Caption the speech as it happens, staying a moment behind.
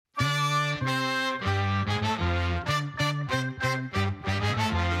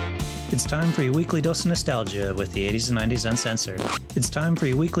It's time for your weekly dose of nostalgia with the 80s and 90s uncensored. It's time for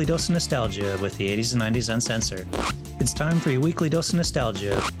your weekly dose of nostalgia with the 80s and 90s uncensored. It's time for your weekly dose of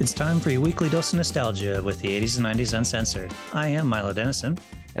nostalgia. It's time for your weekly dose of nostalgia with the 80s and 90s uncensored. I am Milo Dennison.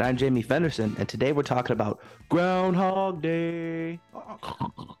 And I'm Jamie Fenderson, and today we're talking about Groundhog Day.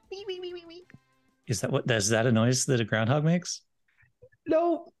 Is that a noise that a groundhog makes?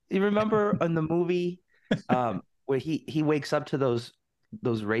 No, you remember in the movie where he wakes up to those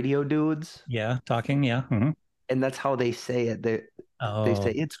radio dudes? Yeah, talking, yeah. Mm-hmm. And that's how they say it. They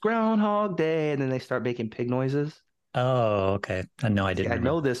say it's Groundhog Day, and then they start making pig noises. Oh, okay. No, I didn't. I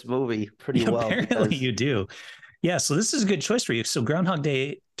know this movie pretty well. Apparently you do. Yeah, so this is a good choice for you. So Groundhog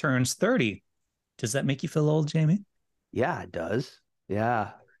Day turns 30. Does that make you feel old, Jamie? Yeah, it does.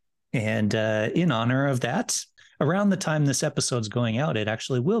 Yeah. And in honor of that, around the time this episode's going out, it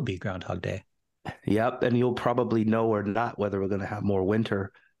actually will be Groundhog Day. Yep. And you'll probably know or not whether we're going to have more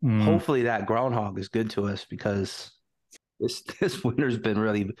winter. Hopefully that groundhog is good to us, because this winter's been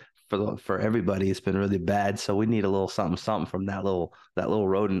really, for everybody, it's been really bad. So we need a little something from that little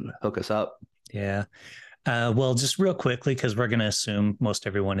rodent hook us up. Yeah. Well, just real quickly, because we're going to assume most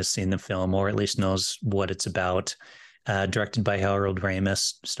everyone has seen the film or at least knows what it's about. Directed by Harold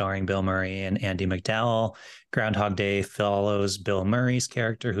Ramis, starring Bill Murray and Andy McDowell. Groundhog Day follows Bill Murray's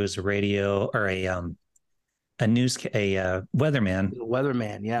character, who's a weatherman.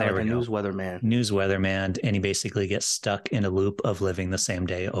 Weatherman, yeah, there like a news weatherman. News weatherman, and he basically gets stuck in a loop of living the same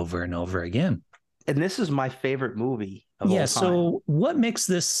day over and over again. And this is my favorite movie of all time. So what makes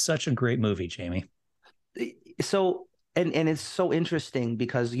this such a great movie, Jamie? So, and it's so interesting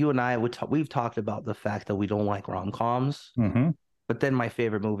because you and I we've talked about the fact that we don't like rom-coms, but then my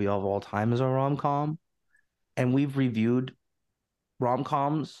favorite movie of all time is a rom-com, and we've reviewed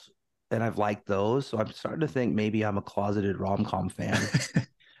rom-coms and I've liked those. So I'm starting to think maybe I'm a closeted rom-com fan.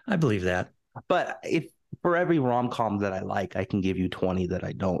 I believe that. But if for every rom-com that I like, I can give you 20 that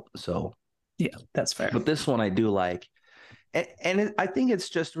I don't. So yeah, that's fair. But this one I do like. I think it's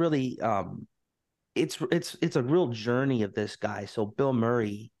just really it's a real journey of this guy. So Bill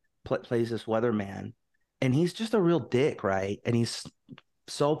Murray plays this weatherman, and he's just a real dick, right? And he's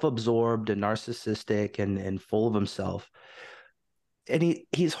self-absorbed and narcissistic and full of himself. And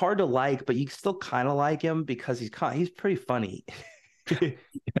he's hard to like, but you still kind of like him because he's pretty funny.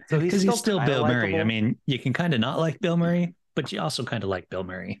 So he's still Bill Murray. Likeable. I mean, you can kind of not like Bill Murray, but you also kind of like Bill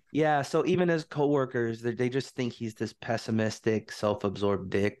Murray. Yeah, so even as coworkers, they just think he's this pessimistic,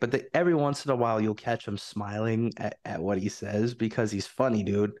 self-absorbed dick. But every once in a while, you'll catch him smiling at what he says because he's funny,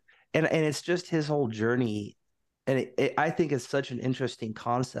 dude. And it's just his whole journey. And I think it's such an interesting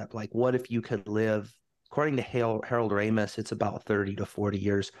concept. Like, what if you could live, according to Harold Ramis, it's about 30 to 40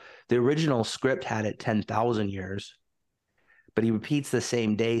 years. The original script had it 10,000 years, but he repeats the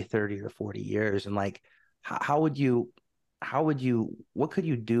same day 30 or 40 years. And like, what could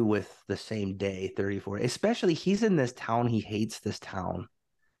you do with the same day 34, especially he's in this town, he hates this town,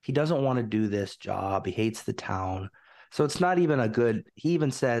 he doesn't want to do this job, he hates the town. So it's not even he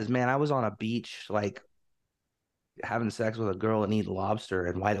even says, man, I was on a beach like having sex with a girl and eating lobster,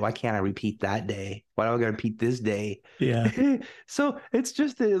 and why can't I repeat that day? Why do I gotta repeat this day? Yeah. So it's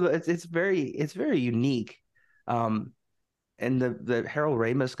just it's very unique. And the Harold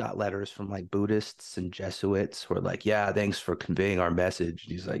Ramis got letters from like Buddhists and Jesuits who are like, yeah, thanks for conveying our message.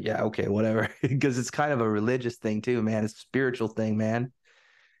 And he's like, yeah, okay, whatever. Because it's kind of a religious thing too, man. It's a spiritual thing, man.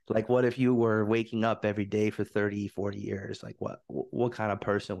 Like, what if you were waking up every day for 30, 40 years? Like, what kind of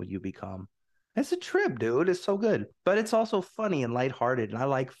person would you become? It's a trip, dude. It's so good. But it's also funny and lighthearted. And I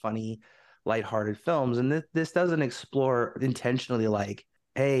like funny, lighthearted films. And this doesn't explore intentionally like,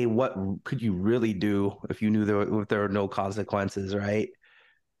 hey, what could you really do if you knew there were no consequences, right?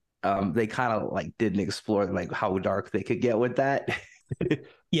 They kind of like didn't explore like how dark they could get with that.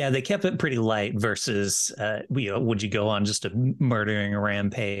 Yeah, they kept it pretty light versus, would you go on just a murdering a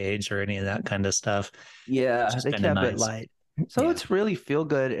rampage or any of that kind of stuff? Yeah, they kept it light. So it's really feel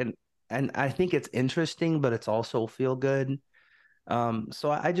good, and I think it's interesting, but it's also feel good. So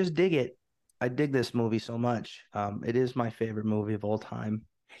I just dig it. I dig this movie so much. It is my favorite movie of all time.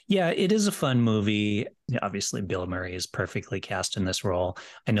 Yeah, it is a fun movie. Obviously, Bill Murray is perfectly cast in this role.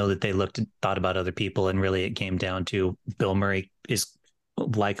 I know that they thought about other people, and really it came down to Bill Murray is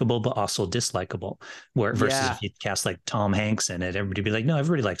likable, but also dislikable. Versus if you cast like Tom Hanks in it, everybody would be like, no,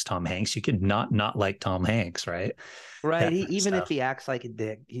 everybody likes Tom Hanks. You could not like Tom Hanks, right? Right. Even if he acts like a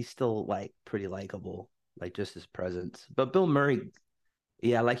dick, he's still like pretty likable, like just his presence. But Bill Murray,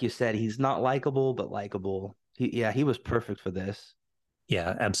 yeah, like you said, he's not likable, but likable. He was perfect for this.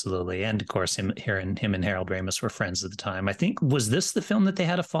 Yeah, absolutely. And of course, him and Harold Ramis were friends at the time. I think, was this the film that they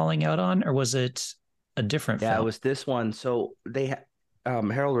had a falling out on, or was it a different Yeah, it film? was this one. So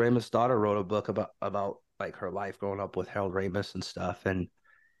Harold Ramis' daughter wrote a book about like her life growing up with Harold Ramis and stuff. And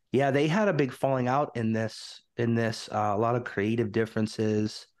yeah, they had a big falling out in this, a lot of creative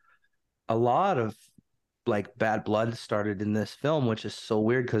differences, a lot of like bad blood started in this film, which is so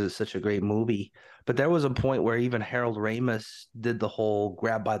weird because it's such a great movie. But there was a point where even Harold Ramis did the whole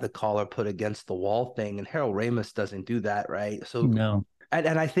grab by the collar, put against the wall thing, and Harold Ramis doesn't do that, right? So, No.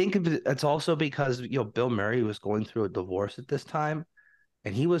 and I think it's also because Bill Murray was going through a divorce at this time,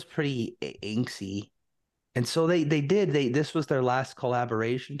 and he was pretty angsty, and so they this was their last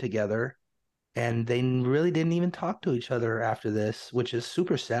collaboration together, and they really didn't even talk to each other after this, which is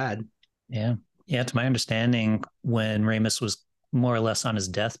super sad. Yeah. Yeah. To my understanding, when Ramis was more or less on his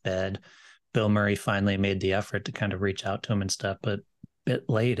deathbed, Bill Murray finally made the effort to kind of reach out to him and stuff, but a bit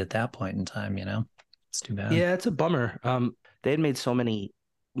late at that point in time, you know? It's too bad. Yeah, it's a bummer. They had made so many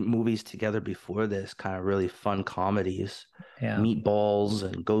movies together before this, kind of really fun comedies, Yeah. Meatballs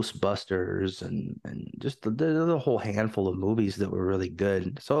and Ghostbusters, and just the whole handful of movies that were really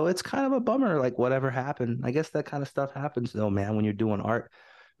good. So it's kind of a bummer, like whatever happened. I guess that kind of stuff happens though, man, when you're doing art.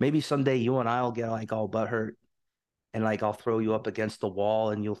 Maybe someday you and I'll get like all butthurt and like I'll throw you up against the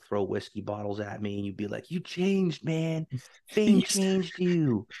wall and you'll throw whiskey bottles at me and you'd be like, "You changed, man. It Fame used, changed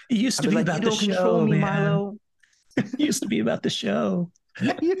you." it used I'd to be be like, "You about the don't control show, me, man. Milo." It used to be about the show.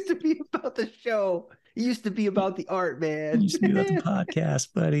 It used to be about the show. It used to be about the art, It man. used to be about the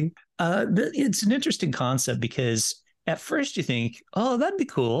podcast, buddy. It's an interesting concept because at first you think, oh, that'd be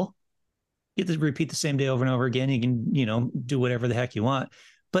cool. You have to repeat the same day over and over again. You can, do whatever the heck you want.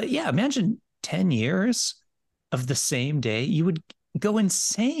 But yeah, imagine 10 years of the same day. You would go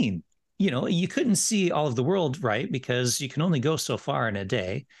insane. You couldn't see all of the world, right? Because you can only go so far in a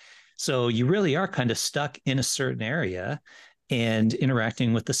day. So you really are kind of stuck in a certain area and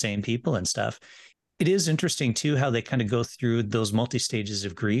interacting with the same people and stuff. It is interesting too how they kind of go through those multi stages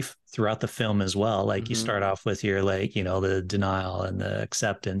of grief throughout the film as well. Like you Hmm. start off with your like, the denial and the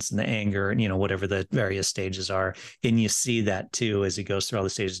acceptance and the anger and whatever the various stages are. And you see that too as he goes through all the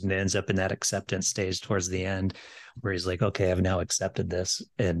stages and ends up in that acceptance stage towards the end where he's like, okay, I've now accepted this.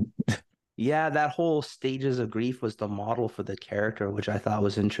 And Yeah, that whole stages of grief was the model for the character, which I thought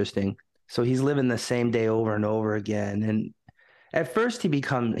was interesting. So he's living the same day over and over again. And at first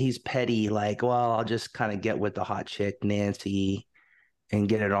he's petty, like, well, I'll just kind of get with the hot chick, Nancy, and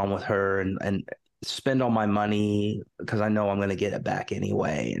get it on with her and spend all my money because I know I'm gonna get it back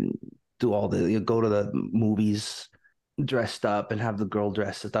anyway, and do all the go to the movies dressed up and have the girl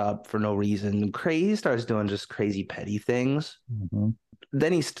dressed up for no reason. Crazy, he starts doing just crazy petty things. mm-hmm.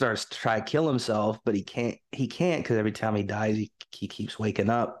 Then he starts to try to kill himself, but he can't because every time he dies, he keeps waking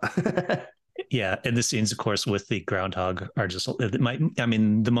up. Yeah, and the scenes, of course, with the groundhog are just I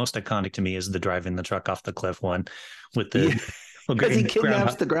mean, the most iconic to me is the driving the truck off the cliff one with Yeah, the because in he the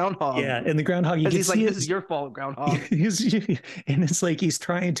kidnaps groundhog. the groundhog. Yeah, in the groundhog, you Because can he's see like, it. "This is your fault, groundhog." And it's like he's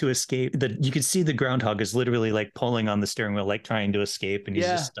trying to escape. That you can see the groundhog is literally like pulling on the steering wheel, like trying to escape, and he's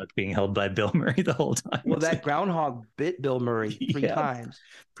just Yeah. stuck being held by Bill Murray the whole time. Well, It's that like, groundhog bit Bill Murray three yeah, times.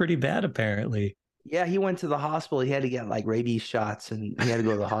 pretty bad apparently. Yeah, he went to the hospital. He had to get like rabies shots, and he had to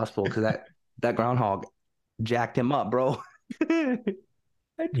go to the hospital because that groundhog jacked him up, bro.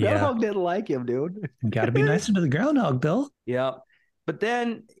 That Yeah, groundhog didn't like him, dude. got to be nicer to the groundhog, Bill. Yeah. But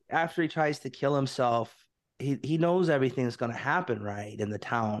then after he tries to kill himself, he knows everything's gonna happen right in the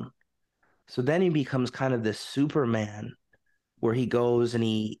town. So then he becomes kind of this Superman where he goes and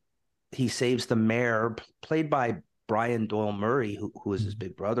he saves the mayor, played by Brian Doyle Murray, who is his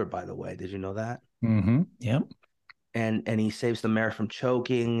big brother, by the way. Did you know that? Mm-hmm. Yep. And he saves the mayor from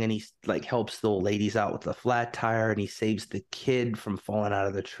choking, and he like helps the old ladies out with the flat tire, and he saves the kid from falling out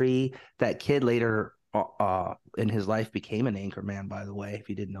of the tree. That kid later in his life became an anchor man, by the way, if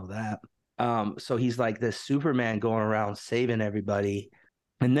you didn't know that. So he's like this Superman going around saving everybody.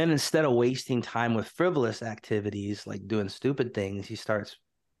 And then instead of wasting time with frivolous activities like doing stupid things, he starts,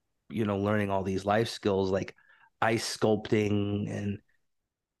 learning all these life skills like ice sculpting and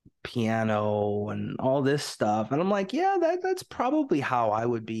piano and all this stuff. And I'm like, yeah, that's probably how I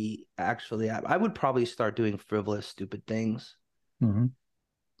would be actually. I would probably start doing frivolous, stupid things. Mm-hmm.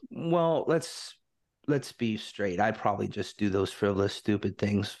 Well, let's be straight. I'd probably just do those frivolous, stupid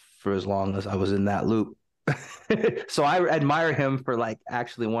things for as long as I was in that loop. So I admire him for like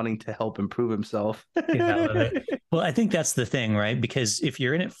actually wanting to help improve himself. Get out of it. Well, I think that's the thing, right? Because if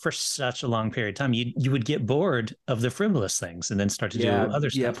you're in it for such a long period of time, you would get bored of the frivolous things and then start to do Yeah, other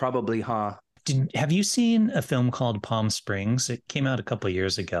yeah, stuff. probably, huh? Have you seen a film called Palm Springs? It came out a couple of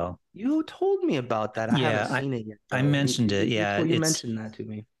years ago. You told me about that. I haven't Yeah, seen it yet I though. mentioned it. You mentioned that to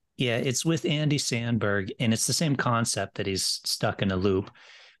me. Yeah, it's with Andy Sandberg, and it's the same concept that he's stuck in a loop,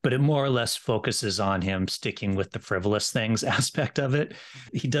 but it more or less focuses on him sticking with the frivolous things aspect of it.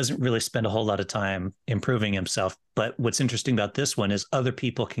 He doesn't really spend a whole lot of time improving himself. But what's interesting about this one is other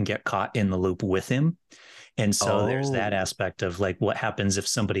people can get caught in the loop with him. And so there's that Oh. aspect of like what happens if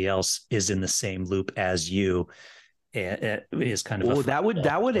somebody else is in the same loop as you. It is kind of a Well, fun little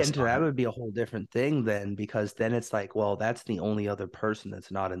that would twist enter on that it. would be a whole different thing then, because then it's like, well, that's the only other person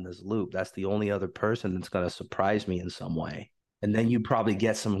that's not in this loop. That's the only other person that's going to surprise me in some way. And then you probably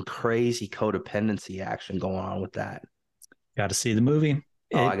get some crazy codependency action going on with that. Got to see the movie.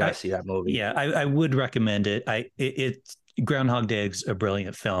 Oh, I It, got to I, see that movie. yeah, I would recommend it. Groundhog Day is a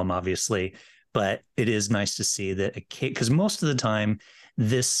brilliant film, obviously, but it is nice to see that a kid, because most of the time,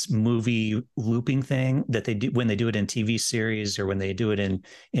 this movie looping thing that they do when they do it in TV series or when they do it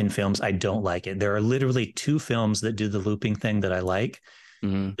in films, I don't like it. There are literally two films that do the looping thing that I like.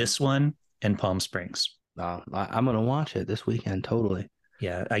 Mm-hmm. This one and Palm Springs. I'm gonna watch it this weekend. Totally.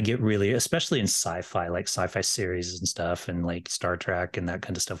 Yeah, I get really, especially in sci-fi, like sci-fi series and stuff, and like Star Trek and that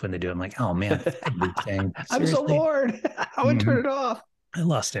kind of stuff. When they do, I'm like, oh man, that loop thing. I'm so Seriously, bored. I would turn Mhm. it off. I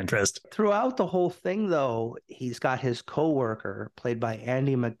lost interest. Throughout the whole thing, though, he's got his coworker, played by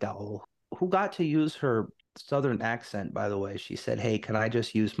Andy McDowell, who got to use her Southern accent, by the way. She said, "Hey, can I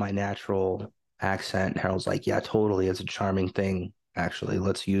just use my natural accent?" Harold's like, "Yeah, totally. It's a charming thing, actually.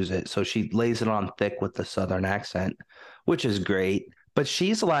 Let's use it." So she lays it on thick with the Southern accent, which is great. But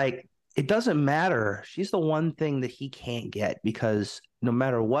she's like, it doesn't matter. She's the one thing that he can't get because no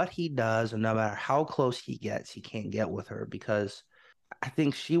matter what he does and no matter how close he gets, he can't get with her because I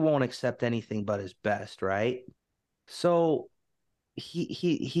think she won't accept anything but his best, right? So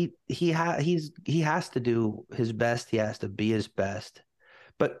he has to do his best. He has to be his best.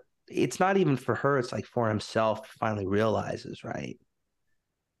 But it's not even for her. It's like for himself. Finally realizes, right?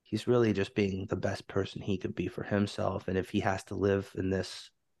 He's really just being the best person he could be for himself. And if he has to live in this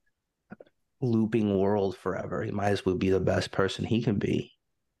looping world forever, he might as well be the best person he can be.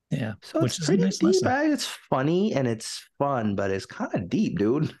 Yeah, So it's which is a pretty nice deep, lesson. right? It's funny and it's fun, but it's kind of deep,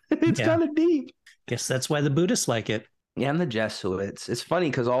 dude. It's Yeah, kind of deep. guess that's why the Buddhists like it. Yeah, and the Jesuits. It's funny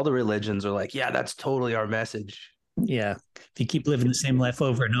because all the religions are like, yeah, that's totally our message. Yeah, if you keep living the same life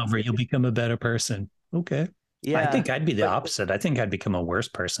over and over, you'll become a better person. Okay, I Yeah, think I'd be the but opposite. I think I'd become a worse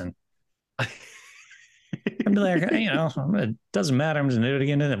person. I'd be like, it doesn't matter. I'm just gonna do it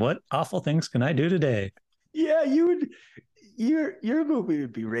again. And what awful things can I do today? yeah, you would your movie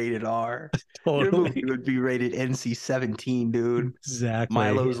would be rated R. Your movie Totally, would be rated NC-17, dude. exactly.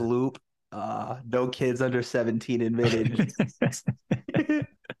 Milo's Loop. No kids under 17 admitted.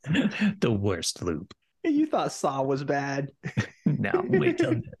 The worst loop. You thought Saw was bad. Now wait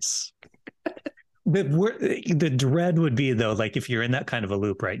till this. The dread would be though, like if you're in that kind of a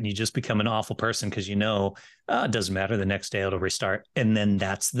loop, right, and you just become an awful person because it doesn't matter. The next day it'll restart, and then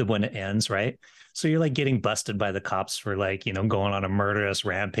that's the when it ends, right? So you're like getting busted by the cops for like going on a murderous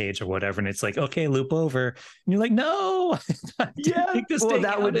rampage or whatever, and it's like okay, loop over, and you're like, no, I didn't Yeah. think this Well, day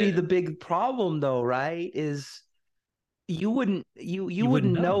that would be counted. the big problem though, right? Is you You wouldn't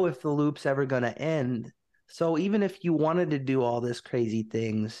wouldn't know. know if the loop's ever going to end. So even if you wanted to do all this crazy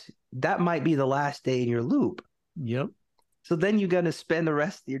things, that might be the last day in your loop. Yep, So then you're going to spend the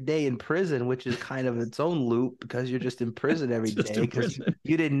rest of your day in prison, which is kind of its own loop because you're just in prison every just day in because prison.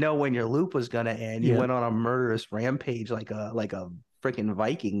 you didn't know when your loop was going to end. You Yeah, went on a murderous rampage like a freaking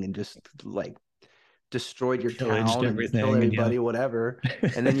Viking and just like destroyed your pillaged town and killed everything, and yeah. everybody, whatever.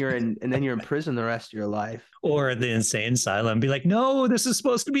 And then you're in prison the rest of your life. Or the insane asylum be like, no, this is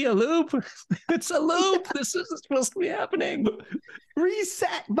supposed to be a loop. It's a loop. This is supposed to be happening.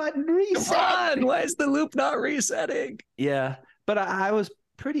 Reset button, Come reset. on. Why is the loop not resetting? Yeah, but I was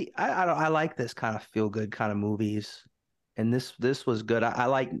pretty. I like this kind of feel good kind of movies, and this was good. I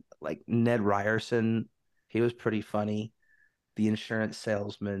like Ned Ryerson. He was pretty funny. The insurance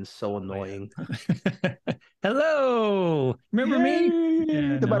salesman, so Oh, annoying. yeah. Hello. Remember me? Yay!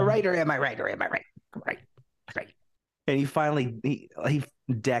 Yeah, Am I no. right or am I right or am I right? Right, right. And he finally he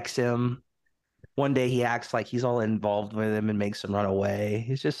decks him. One day he acts like he's all involved with him and makes him run away.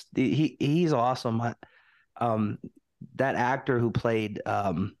 He's awesome. Um, that actor who played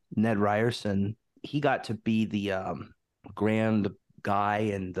Ned Ryerson, he got to be the grand guy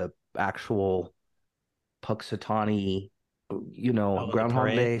in the actual Puxatawny, Oh, the Groundhog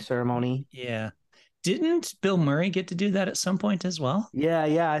parade. Day ceremony. Yeah. Didn't Bill Murray get to do that at some point as well? Yeah,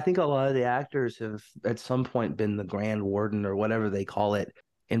 yeah. I think a lot of the actors have at some point been the grand warden or whatever they call it.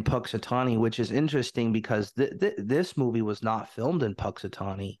 in Puxatawny, which is interesting because this movie was not filmed in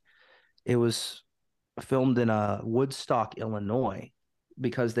Puxatawny. It was filmed in Woodstock, Illinois,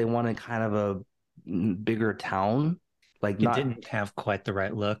 because they wanted kind of a bigger town. Like It not, didn't have quite the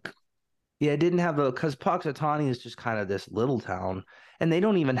right look. yeah, it didn't have the because Puxatawny is just kind of this little town, and they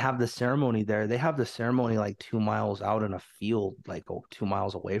don't even have the ceremony there. They have the ceremony like 2 miles out in a field, like 2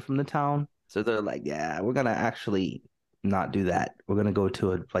 miles away from the town. So they're like, yeah, we're gonna actually not do that. We're gonna go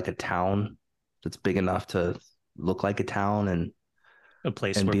to a town that's big enough to look like a town A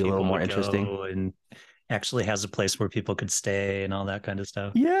place and where be a little people more would interesting. go and actually has a place where people could stay and all that kind of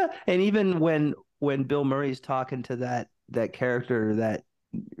stuff. Yeah, and even when Bill Murray's talking to that character, that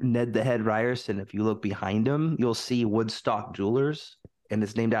Ned the Head Ryerson, if you look behind him, you'll see Woodstock Jewelers, and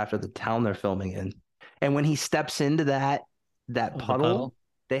it's named after the town they're filming in. And when he steps into that Oh, the puddle, puddle.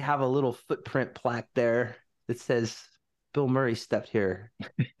 they have a little footprint plaque there that says Bill Murray stepped here.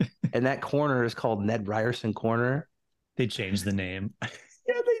 And that corner is called Ned Ryerson Corner. They changed the name. Yeah,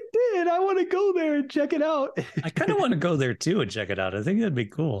 they did. I want to go there and check it out. I kind of want to go there too and check it out. I think that'd be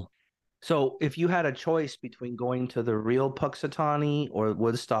cool. So, if you had a choice between going to the real Puxatawny or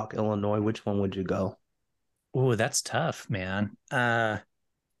Woodstock, Illinois, which one would you go? Oh, that's tough, man. I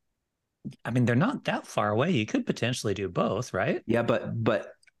mean, they're not that far away. You could potentially do both, right? Yeah, but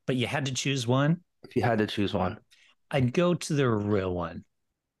But you had to choose one. if you had to choose one, I'd go to the real one.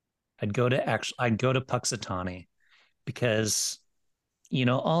 I'd go to Puxatawny because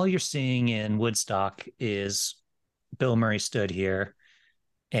all you're seeing in Woodstock is Bill Murray stood here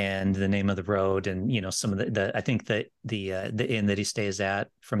and the name of the road and some of the I think that the inn that he stays at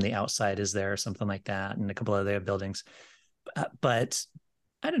from the outside is there or something like that and a couple of other buildings. But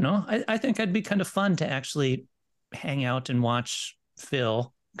I don't know. I think I'd be kind of fun to actually hang out and watch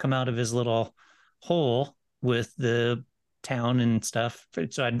Phil come out of his little hole with the town and stuff.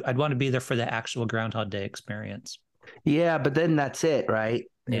 So I'd want to be there for the actual Groundhog Day experience. yeah, but then that's it, right?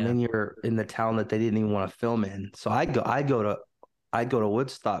 And Yeah. then you're in the town that they didn't even want to film in. So I go to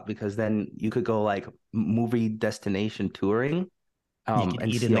Woodstock because then you could go like movie destination touring, You could and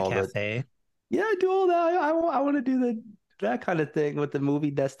eat in see the all the cafe. yeah, do all that. I want to do that kind of thing with the movie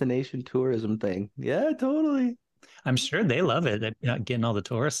destination tourism thing. Yeah, totally. I'm sure they love it. That getting all the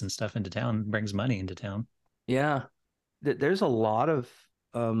tourists and stuff into town brings money into town. Yeah. There's a lot of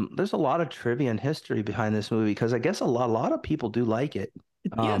there's a lot of trivia and history behind this movie because I guess a lot of people do like it.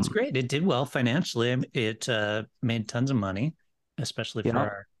 Yeah, it's Um, great. It did well financially. It made tons of money, especially yeah,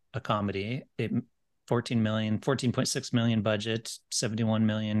 for a comedy. It 14.6 million budget, 71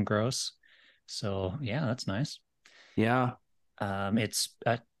 million gross. So yeah, that's nice. yeah. It's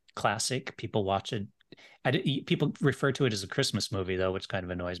a classic. People watch it. People refer to it as a Christmas movie though, which kind of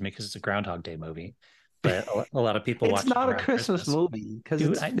annoys me because it's a Groundhog Day movie. But a lot of people It's watch it not a around Christmas Christmas. movie because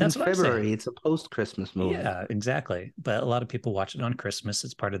Dude, it's in that's what I'm saying. February. It's a post-Christmas movie. Yeah, exactly. But a lot of people watch it on Christmas.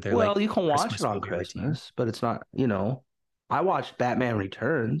 It's part of their like Well, you can watch it Christmas on movie routine. Christmas, but it's not. I watched Batman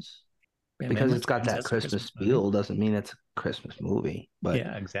Returns Batman because it's got Returns that as a Christmas Christmas movie. feel. Doesn't mean it's a Christmas movie, but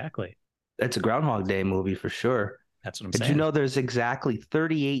Yeah, exactly. it's a Groundhog Day movie for sure. That's what I'm Did you saying. know there's exactly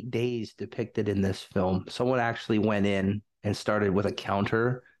 38 days depicted in this film? Someone actually went in and started with a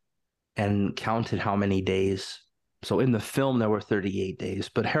counter and counted how many days. So in the film, there were 38 days,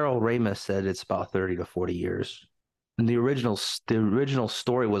 but Harold Ramis said it's about 30 to 40 years. And the original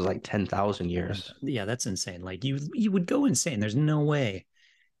story was like 10,000 And years. yeah, that's insane. Like you would go insane. There's no way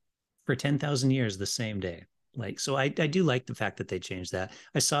for 10,000 years the same day. Like so I do like the fact that they changed that.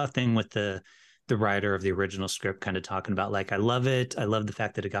 I saw a thing with the writer of the original script kind of talking about like I love it. I love the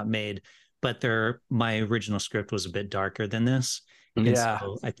fact that it got made, but my original script was a bit darker than this. And Yeah.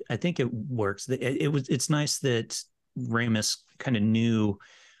 so I think it works. It's nice that Ramis kind of knew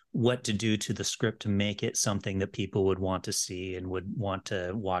what to do to the script to make it something that people would want to see and would want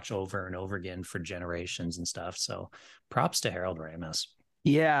to watch over and over again for generations and stuff. So props to Harold Ramis.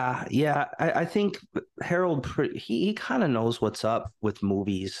 Yeah, yeah. I think Harold he kind of knows what's up with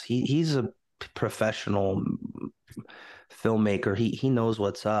movies. He's a professional filmmaker. He knows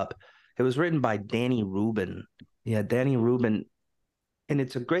what's up. It was written by Danny Rubin. Yeah, Danny Rubin, and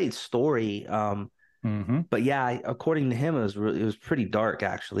it's a great story. Mm-hmm. But yeah, according to him, it was pretty dark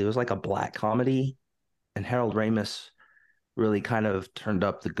actually. It was like a black comedy, and Harold Ramis really kind of turned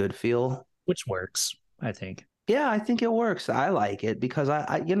up the good feel. Which works, I think. Yeah, I think it works. I like it because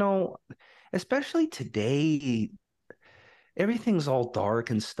especially today, everything's all dark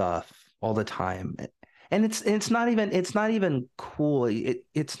and stuff all the time. And it's not even cool.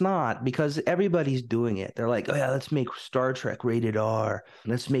 It's not because everybody's doing it. They're like, oh yeah, let's make Star Trek rated R.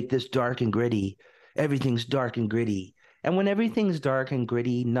 Let's make this dark and gritty. Everything's dark and gritty. And when everything's dark and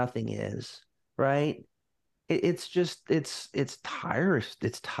gritty, nothing is, right? It's just it's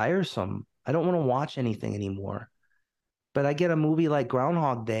tiresome. I don't want to watch anything anymore. But I get a movie like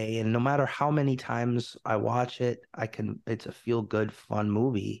Groundhog Day, and no matter how many times I watch it, it's a feel good, fun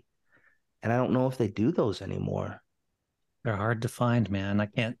movie. And I don't know if they do those anymore. They're hard to find, man.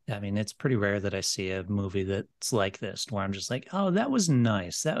 I mean, it's pretty rare that I see a movie that's like this, where I'm just like, oh, that was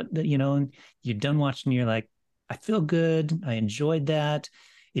nice. And you're done watching, you're like, I feel good. I enjoyed that.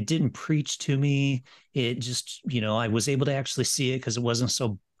 It didn't preach to me. It just, I was able to actually see it because it wasn't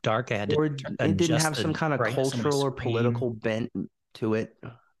so dark. I had to Or it didn't adjust have some the kind of brightness on my cultural or screen. political bent to it.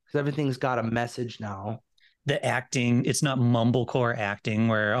 Because everything's got a message now. The acting, it's not mumblecore acting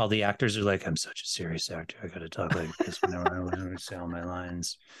where all the actors are like, I'm such a serious actor. I got to talk like this whenever I say all my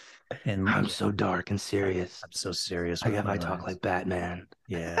lines. And I'm yeah, so dark and I'm, serious. I'm so serious Like with if my I talk lines. like Batman.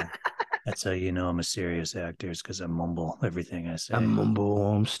 Yeah. That's how you know I'm a serious actor, is because I mumble everything I I'm say.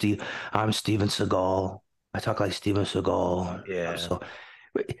 mumble. I'm Steven Seagal. I talk like Steven Seagal. I'm Yeah. so.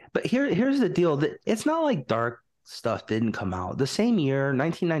 But here's the deal. That it's not like dark stuff didn't come out. The same year,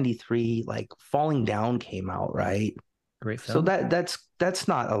 1993, like Falling Down came out, right? Great So film. that's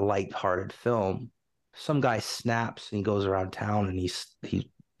not a light-hearted film. Some guy snaps and he goes around town and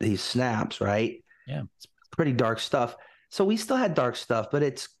he snaps, right? Yeah. It's pretty dark stuff. So we still had dark stuff, but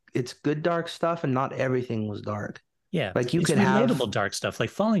it's good dark stuff, and not everything was dark. Yeah. Like you It's could have, relatable dark stuff. Like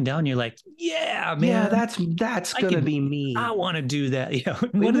Falling Down, you're like, yeah, yeah, man, that's I gonna can, be I me. want to do that. One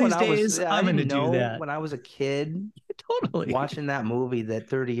of Even when these I was, days, I I'm going to didn't do know that. when I was a kid Totally. watching that movie that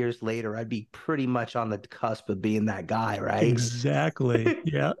 30 years later I'd be pretty much on the cusp of being that guy, right? Exactly.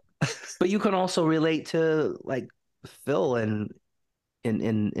 Yeah. But you can also relate to like Phil and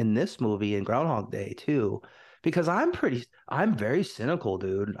in this movie in Groundhog Day too, because I'm very cynical,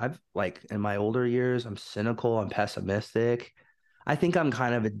 dude. I've like in my older years, I'm cynical, I'm pessimistic. I think I'm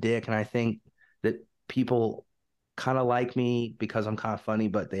kind of a dick, and I think that people kind of like me because I'm kind of funny,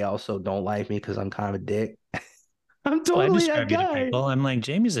 but they also don't like me because I'm kind of a dick. I'm So I totally that describe you to guy. people. I'm like,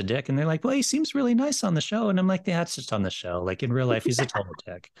 Jamie's a dick. And they're like, well, he seems really nice on the show. And I'm like, yeah, it's just on the show. Like in real life, he's a total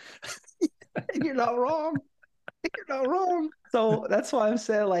dick. And you're not wrong. You're not wrong. So that's why I'm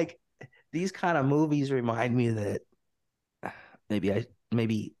saying like these kind of movies remind me that maybe I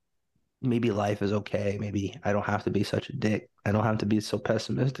maybe life is okay. Maybe I don't have to be such a dick. I don't have to be so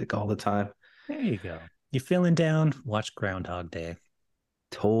pessimistic all the time. There you go. You feeling down? Watch Groundhog Day.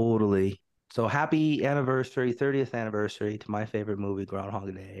 Totally. So happy anniversary, 30th anniversary to my favorite movie,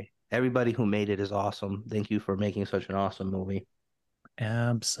 Groundhog Day. Everybody who made it is awesome. Thank you for making such an awesome movie.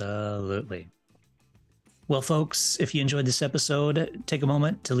 Absolutely. Well, folks, if you enjoyed this episode, take a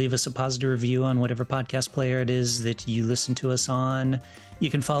moment to leave us a positive review on whatever podcast player it is that you listen to us on. You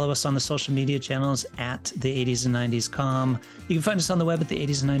can follow us on the social media channels at the 80s and 90s.com. You can find us on the web at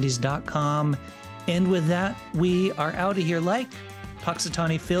the80sand90s.com. And with that, we are out of here like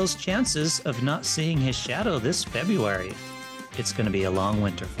Puxatawny Phil's chances of not seeing his shadow this February. It's going to be a long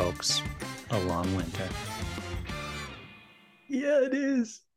winter, folks. A long winter. Yeah, it is.